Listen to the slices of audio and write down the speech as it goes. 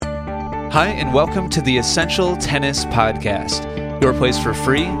Hi, and welcome to the Essential Tennis Podcast, your place for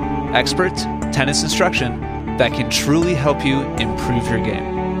free, expert tennis instruction that can truly help you improve your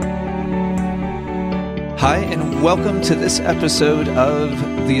game. Hi, and welcome to this episode of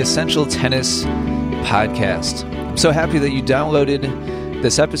the Essential Tennis Podcast. I'm so happy that you downloaded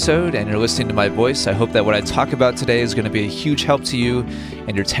this episode and you're listening to my voice. I hope that what I talk about today is going to be a huge help to you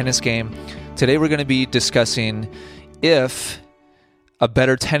and your tennis game. Today we're going to be discussing if a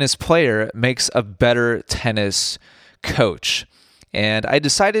better tennis player makes a better tennis coach. And I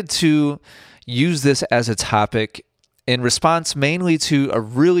decided to use this as a topic in response mainly to a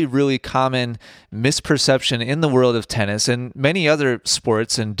really common misperception in the world of tennis and many other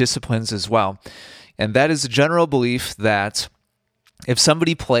sports and disciplines as well. And that is the general belief that if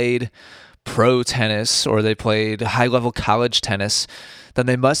somebody played pro tennis or they played high-level college tennis, then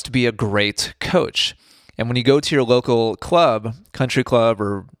they must be a great coach. And when you go to your local club, country club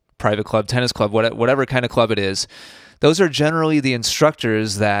or private club, tennis club, whatever kind of club it is, those are generally the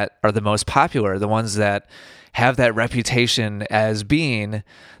instructors that are the most popular, the ones that have that reputation as being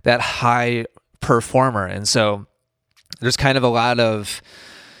that high performer. And so there's kind of a lot of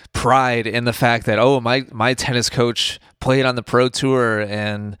pride in the fact that, oh, my tennis coach played on the pro tour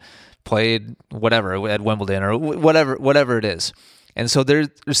and played whatever at Wimbledon or whatever it is. And so there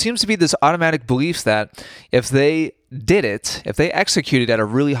seems to be this automatic belief that if they did it, if they executed at a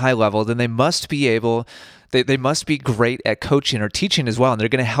really high level, then they must be they must be great at coaching or teaching as well, and they're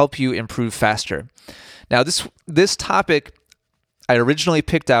going to help you improve faster. Now, this topic I originally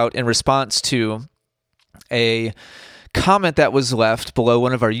picked out in response to a comment that was left below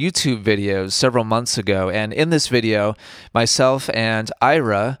one of our YouTube videos several months ago. And in this video, myself and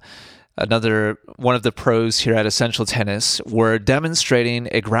Ira, another one of the pros here at Essential Tennis, were demonstrating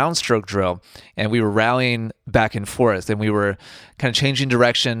a ground stroke drill, and we were rallying back and forth, and we were kind of changing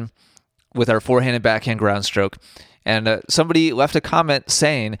direction with our forehand and backhand ground stroke. And somebody left a comment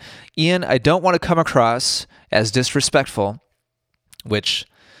saying, "Ian, I don't want to come across as disrespectful," which,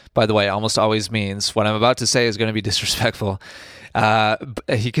 by the way, almost always means what I'm about to say is going to be disrespectful.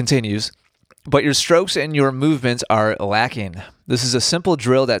 He continues, "But your strokes and your movements are lacking. This is a simple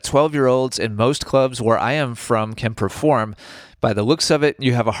drill that 12-year-olds in most clubs where I am from can perform. By the looks of it,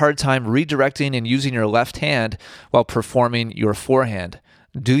 you have a hard time redirecting and using your left hand while performing your forehand.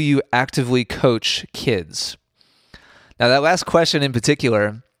 Do you actively coach kids?" Now, that last question in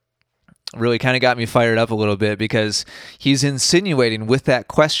particular really kind of got me fired up a little bit because he's insinuating with that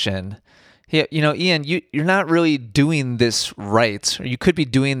question, Ian, you're not really doing this right, or you could be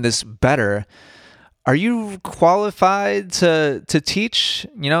doing this better. Are you qualified to teach,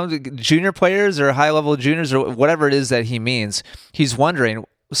 junior players or high-level juniors or whatever it is that he means? He's wondering,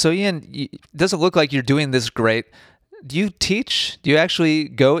 so Ian, it doesn't look like you're doing this great. Do you teach? Do you actually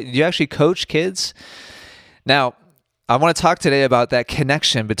coach kids? Now, I want to talk today about that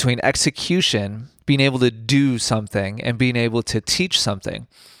connection between execution, being able to do something, and being able to teach something.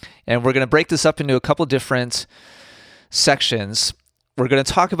 And we're going to break this up into a couple different sections. We're going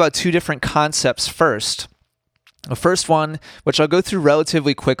to talk about two different concepts first. The first one, which I'll go through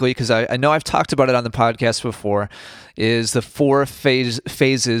relatively quickly because I know I've talked about it on the podcast before, is the four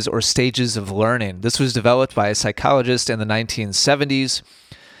phases or stages of learning. This was developed by a psychologist in the 1970s.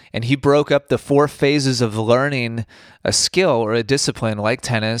 And he broke up the four phases of learning a skill or a discipline like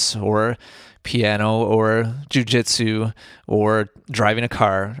tennis or piano or jiu-jitsu or driving a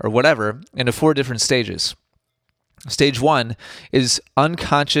car or whatever into four different stages. Stage one is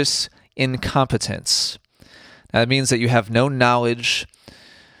unconscious incompetence. Now, that means that you have no knowledge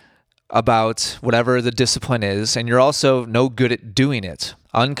about whatever the discipline is, and you're also no good at doing it.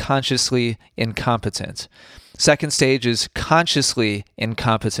 Unconsciously incompetent. Second stage is consciously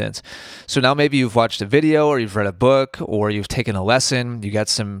incompetent. So now maybe you've watched a video or you've read a book or you've taken a lesson, you got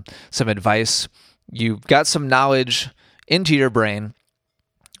some advice, you got some knowledge into your brain,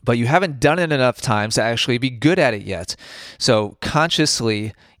 but you haven't done it enough times to actually be good at it yet. So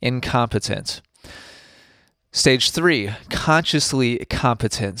consciously incompetent. Stage three, consciously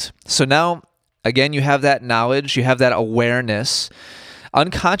competent. So now, again, you have that knowledge, you have that awareness.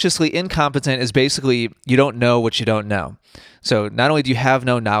 Unconsciously incompetent is basically you don't know what you don't know. So not only do you have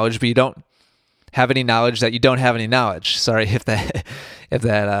no knowledge, but you don't have any knowledge that you don't have any knowledge. Sorry if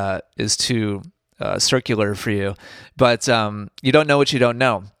that is too circular for you, but you don't know what you don't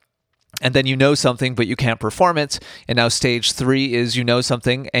know. And then you know something, but you can't perform it. And now stage three is you know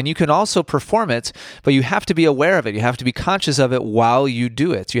something and you can also perform it, but you have to be aware of it. You have to be conscious of it while you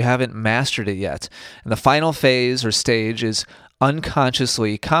do it. You haven't mastered it yet. And the final phase or stage is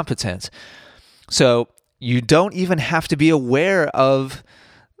unconsciously competent. So you don't even have to be aware of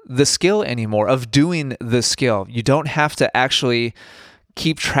the skill anymore, of doing the skill. You don't have to actually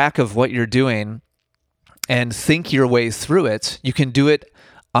keep track of what you're doing and think your way through it. You can do it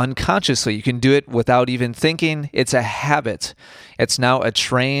unconsciously. You can do it without even thinking. It's a habit. It's now a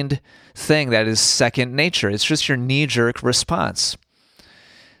trained thing that is second nature. It's just your knee-jerk response.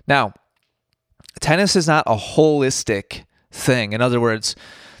 Now, tennis is not a holistic thing. In other words,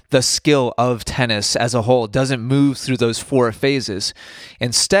 the skill of tennis as a whole doesn't move through those four phases.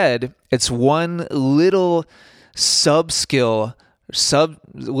 Instead, it's one little sub-skill,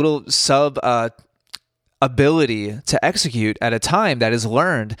 ability to execute at a time that is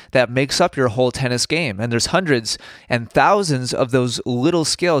learned that makes up your whole tennis game. And there's hundreds and thousands of those little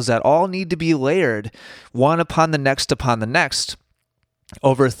skills that all need to be layered one upon the next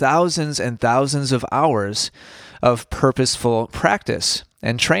over thousands and thousands of hours of purposeful practice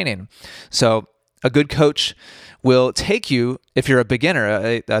and training. So a good coach will take you, if you're a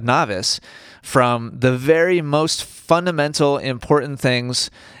beginner, a novice, from the very most fundamental, important things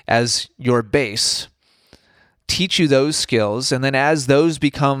as your base, teach you those skills, and then as those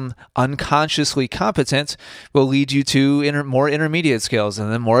become unconsciously competent, will lead you to more intermediate skills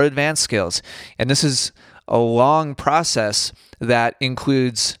and then more advanced skills. And this is a long process that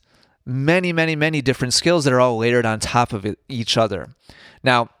includes many, many, many different skills that are all layered on top of each other.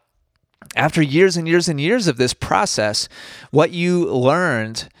 Now, after years and years and years of this process, what you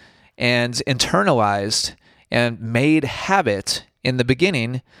learned and internalized and made habit in the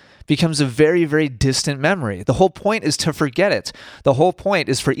beginning becomes a very, very distant memory. The whole point is to forget it. The whole point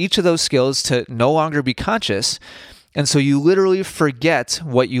is for each of those skills to no longer be conscious. And so you literally forget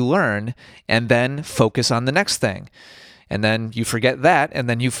what you learn and then focus on the next thing. And then you forget that, and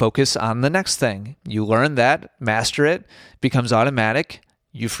then you focus on the next thing. You learn that, master it, becomes automatic,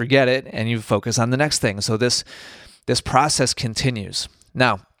 you forget it, and you focus on the next thing. So this process continues.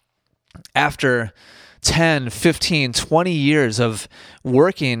 Now, after 10, 15, 20 years of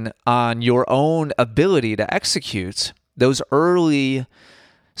working on your own ability to execute those early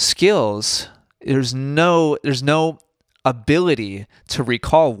skills, there's no ability to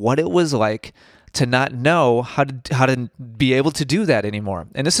recall what it was like to not know how to be able to do that anymore.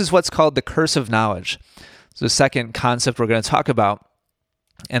 And this is what's called the curse of knowledge. It's the second concept we're going to talk about.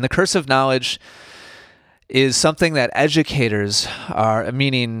 And the curse of knowledge is something that educators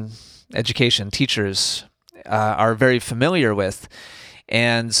teachers are very familiar with.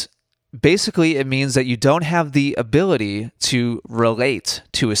 And basically it means that you don't have the ability to relate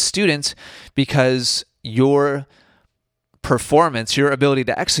to a student because your performance, your ability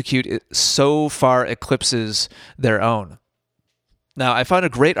to execute, it so far eclipses their own. Now, I found a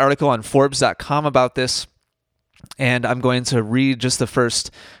great article on Forbes.com about this, and I'm going to read just the first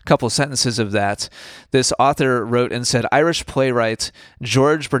couple sentences of that. This author wrote and said, Irish playwright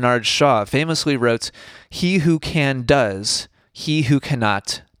George Bernard Shaw famously wrote, "He who can does, he who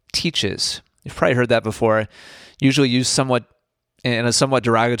cannot teaches." You've probably heard that before, usually used in a somewhat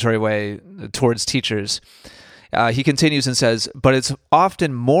derogatory way towards teachers. He continues and says, but it's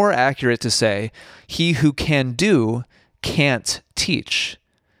often more accurate to say, he who can do can't teach.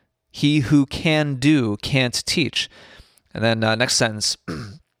 He who can do can't teach. And then next sentence,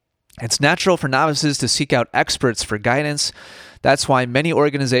 it's natural for novices to seek out experts for guidance. That's why many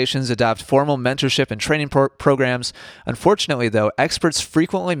organizations adopt formal mentorship and training programs. Unfortunately, though, experts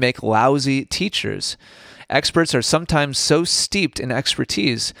frequently make lousy teachers. Experts are sometimes so steeped in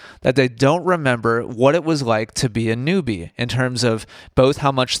expertise that they don't remember what it was like to be a newbie in terms of both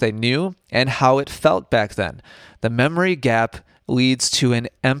how much they knew and how it felt back then. The memory gap leads to an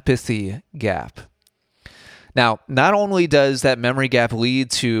empathy gap. Now, not only does that memory gap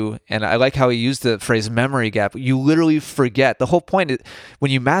lead to, and I like how he used the phrase memory gap, you literally forget. The whole point is when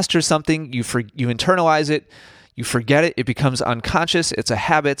you master something, you internalize it, you forget it, it becomes unconscious, it's a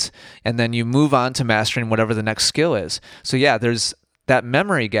habit, and then you move on to mastering whatever the next skill is. So yeah, there's that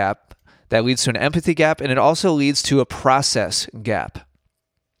memory gap that leads to an empathy gap, and it also leads to a process gap.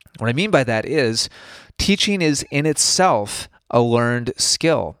 What I mean by that is teaching is in itself a learned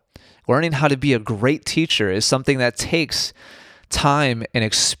skill. Learning how to be a great teacher is something that takes time and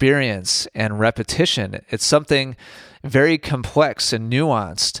experience and repetition. It's something very complex and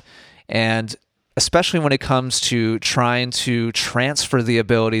nuanced, and especially when it comes to trying to transfer the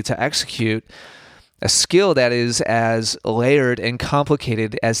ability to execute a skill that is as layered and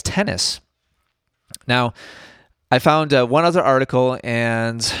complicated as tennis. Now, I found one other article,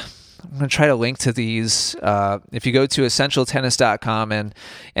 and I'm going to try to link to these. If you go to essentialtennis.com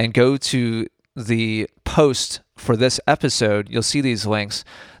and go to the post for this episode, you'll see these links.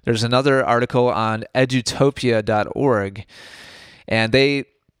 There's another article on edutopia.org, and they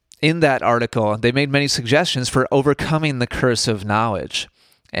in that article, they made many suggestions for overcoming the curse of knowledge.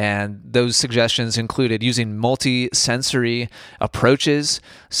 And those suggestions included using multi-sensory approaches,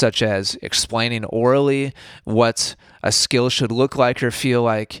 such as explaining orally what a skill should look like or feel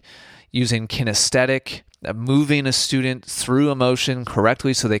like, using kinesthetic, moving a student through emotion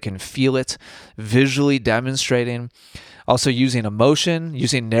correctly so they can feel it, visually demonstrating, also using emotion,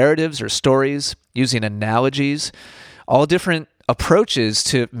 using narratives or stories, using analogies, all different approaches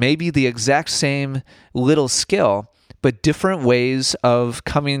to maybe the exact same little skill, but different ways of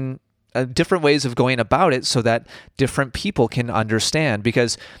going about it so that different people can understand,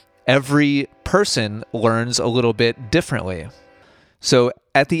 because every person learns a little bit differently. So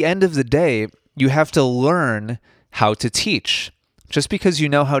at the end of the day, you have to learn how to teach. Just because you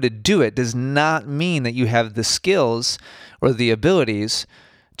know how to do it does not mean that you have the skills or the abilities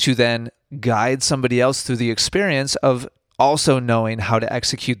to then guide somebody else through the experience of also knowing how to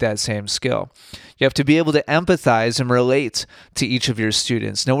execute that same skill. You have to be able to empathize and relate to each of your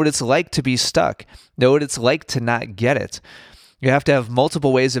students, know what it's like to be stuck, know what it's like to not get it. You have to have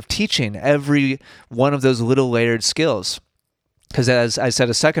multiple ways of teaching every one of those little layered skills. Because as I said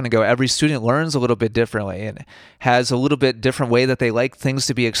a second ago, every student learns a little bit differently and has a little bit different way that they like things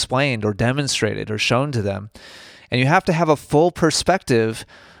to be explained or demonstrated or shown to them. And you have to have a full perspective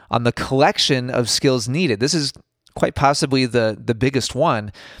on the collection of skills needed. This is quite possibly the biggest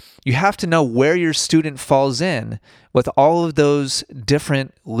one. You have to know where your student falls in with all of those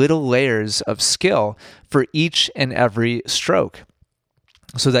different little layers of skill for each and every stroke,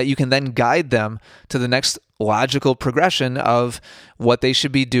 so that you can then guide them to the next logical progression of what they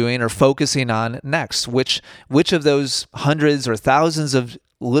should be doing or focusing on next. Which of those hundreds or thousands of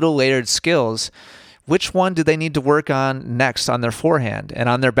little layered skills, which one do they need to work on next on their forehand and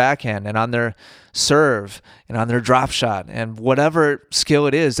on their backhand and on their serve and on their drop shot and whatever skill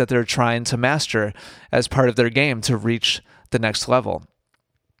it is that they're trying to master as part of their game to reach the next level.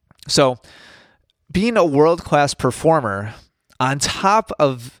 So being a world-class performer on top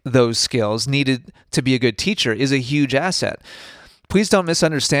of those skills needed to be a good teacher is a huge asset. Please don't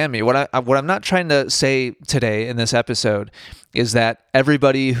misunderstand me. What I'm not trying to say today in this episode is that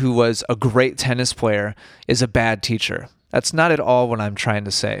everybody who was a great tennis player is a bad teacher. That's not at all what I'm trying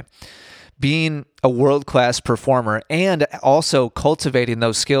to say. Being a world-class performer and also cultivating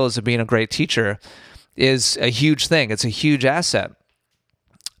those skills of being a great teacher is a huge thing. It's a huge asset.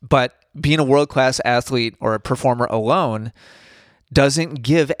 But being a world-class athlete or a performer alone doesn't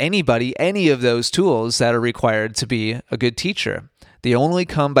give anybody any of those tools that are required to be a good teacher. They only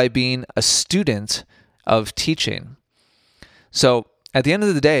come by being a student of teaching. So at the end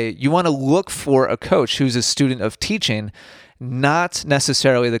of the day, you want to look for a coach who's a student of teaching, not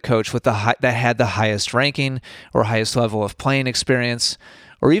necessarily the coach with that had the highest ranking or highest level of playing experience,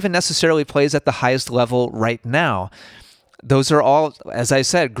 or even necessarily plays at the highest level right now. Those are all, as I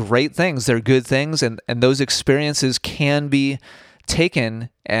said, great things. They're good things, and those experiences can be taken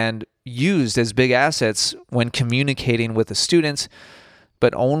and used as big assets when communicating with a student,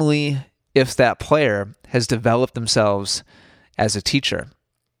 but only if that player has developed themselves as a teacher.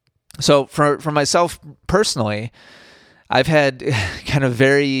 So for myself personally, I've had kind of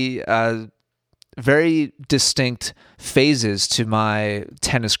very distinct phases to my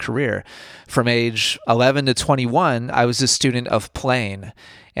tennis career. From age 11 to 21, I was a student of playing,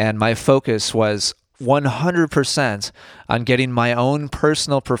 and my focus was 100% on getting my own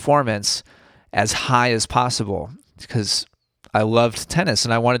personal performance as high as possible, because I loved tennis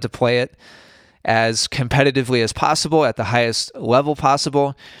and I wanted to play it as competitively as possible at the highest level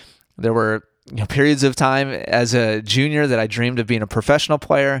possible. There were periods of time as a junior that I dreamed of being a professional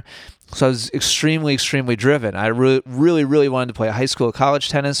player. So I was extremely, extremely driven. I really wanted to play high school, college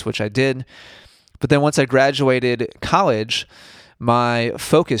tennis, which I did. But then once I graduated college, my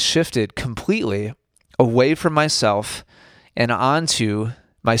focus shifted completely away from myself and onto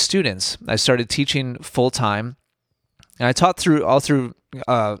my students. I started teaching full-time, and I taught all through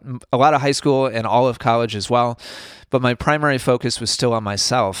a lot of high school and all of college as well, but my primary focus was still on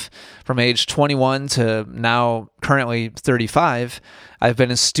myself. From age 21 to now currently 35, I've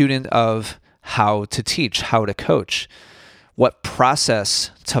been a student of how to teach, how to coach, what process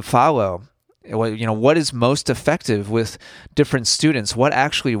to follow, what is most effective with different students, what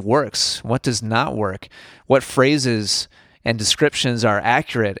actually works, what does not work, what phrases and descriptions are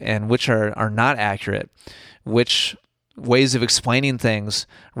accurate and which are not accurate, which ways of explaining things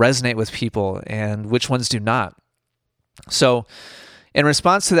resonate with people and which ones do not. So in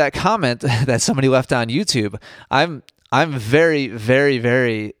response to that comment that somebody left on YouTube, I'm very, very,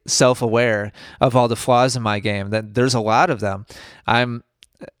 very self-aware of all the flaws in my game. That there's a lot of them. I'm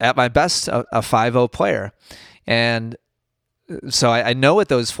at my best, a 5-0 player. And so I know what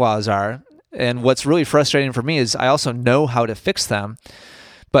those flaws are. And what's really frustrating for me is I also know how to fix them,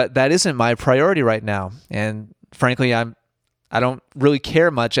 but that isn't my priority right now. And frankly, I don't really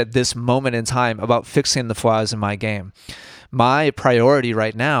care much at this moment in time about fixing the flaws in my game. My priority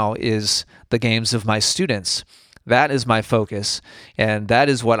right now is the games of my students. That is my focus, and that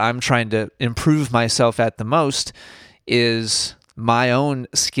is what I'm trying to improve myself at the most, is my own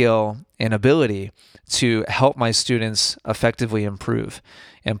skill and ability to help my students effectively improve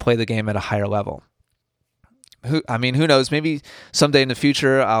and play the game at a higher level. Who knows? Maybe someday in the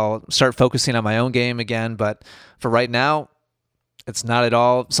future I'll start focusing on my own game again, but for right now, it's not at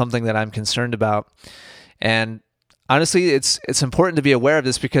all something that I'm concerned about. And honestly, it's important to be aware of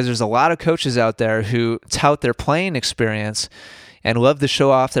this because there's a lot of coaches out there who tout their playing experience and love to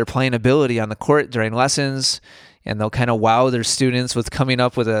show off their playing ability on the court during lessons, and they'll kind of wow their students with coming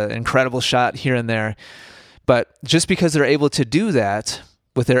up with an incredible shot here and there. But just because they're able to do that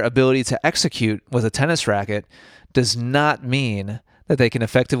with their ability to execute with a tennis racket does not mean that they can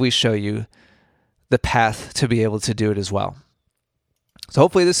effectively show you the path to be able to do it as well. So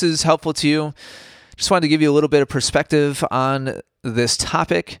hopefully this is helpful to you. Just wanted to give you a little bit of perspective on this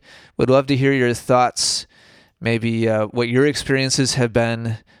topic. Would love to hear your thoughts, maybe what your experiences have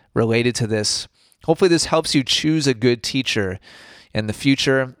been related to this. Hopefully this helps you choose a good teacher in the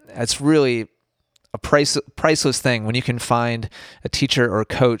future. It's really a priceless thing when you can find a teacher or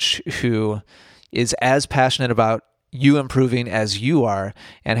coach who is as passionate about you improving as you are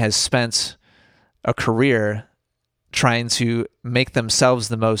and has spent a career trying to make themselves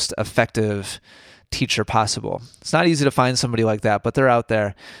the most effective teacher possible. It's not easy to find somebody like that, but they're out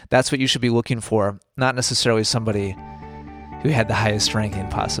there. That's what you should be looking for, not necessarily somebody who had the highest ranking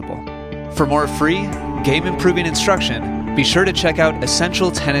possible. For more free game improving instruction, be sure to check out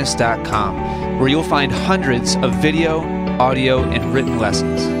EssentialTennis.com, where you'll find hundreds of video, audio, and written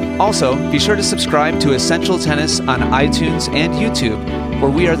lessons. Also, be sure to subscribe to Essential Tennis on iTunes and YouTube, where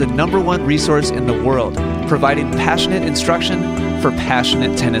we are the #1 resource in the world, providing passionate instruction for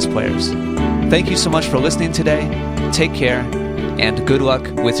passionate tennis players. Thank you so much for listening today. Take care, and good luck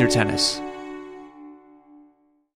with your tennis.